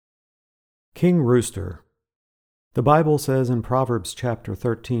King Rooster. The Bible says in Proverbs chapter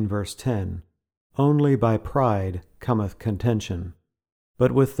 13, verse 10, "Only by pride cometh contention,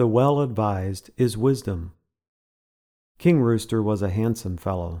 but with the well-advised is wisdom." King Rooster was a handsome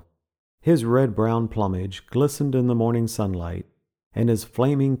fellow. His red-brown plumage glistened in the morning sunlight, and his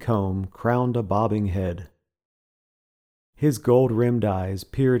flaming comb crowned a bobbing head. His gold-rimmed eyes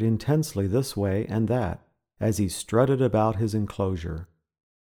peered intensely this way and that as he strutted about his enclosure.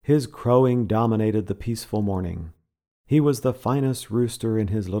 His crowing dominated the peaceful morning. He was the finest rooster in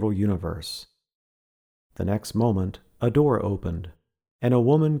his little universe. The next moment, a door opened, and a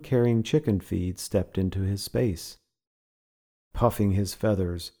woman carrying chicken feed stepped into his space. Puffing his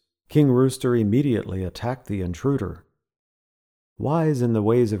feathers, King Rooster immediately attacked the intruder. Wise in the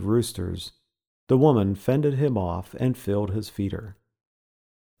ways of roosters, the woman fended him off and filled his feeder.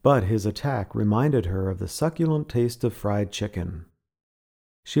 But his attack reminded her of the succulent taste of fried chicken.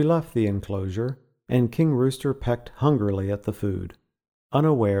 She left the enclosure, and King Rooster pecked hungrily at the food,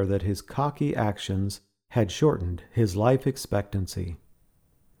 unaware that his cocky actions had shortened his life expectancy.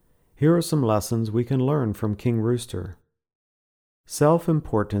 Here are some lessons we can learn from King Rooster.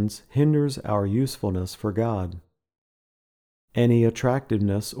 Self-importance hinders our usefulness for God. Any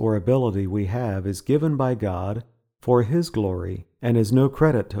attractiveness or ability we have is given by God for His glory and is no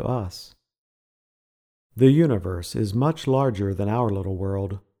credit to us. The universe is much larger than our little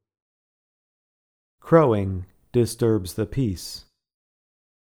world. Crowing disturbs the peace.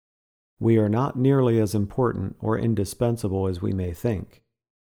 We are not nearly as important or indispensable as we may think.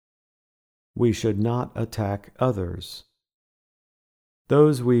 We should not attack others.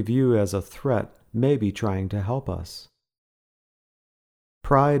 Those we view as a threat may be trying to help us.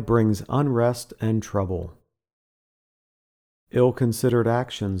 Pride brings unrest and trouble. Ill-considered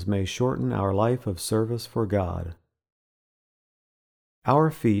actions may shorten our life of service for God.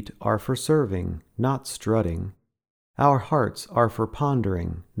 Our feet are for serving, not strutting. Our hearts are for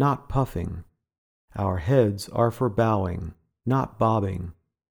pondering, not puffing. Our heads are for bowing, not bobbing.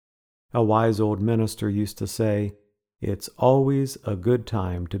 A wise old minister used to say, "It's always a good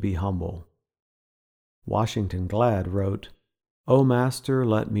time to be humble." Washington Glad wrote, "O Master,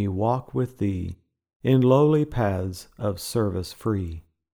 let me walk with Thee in lowly paths of service free."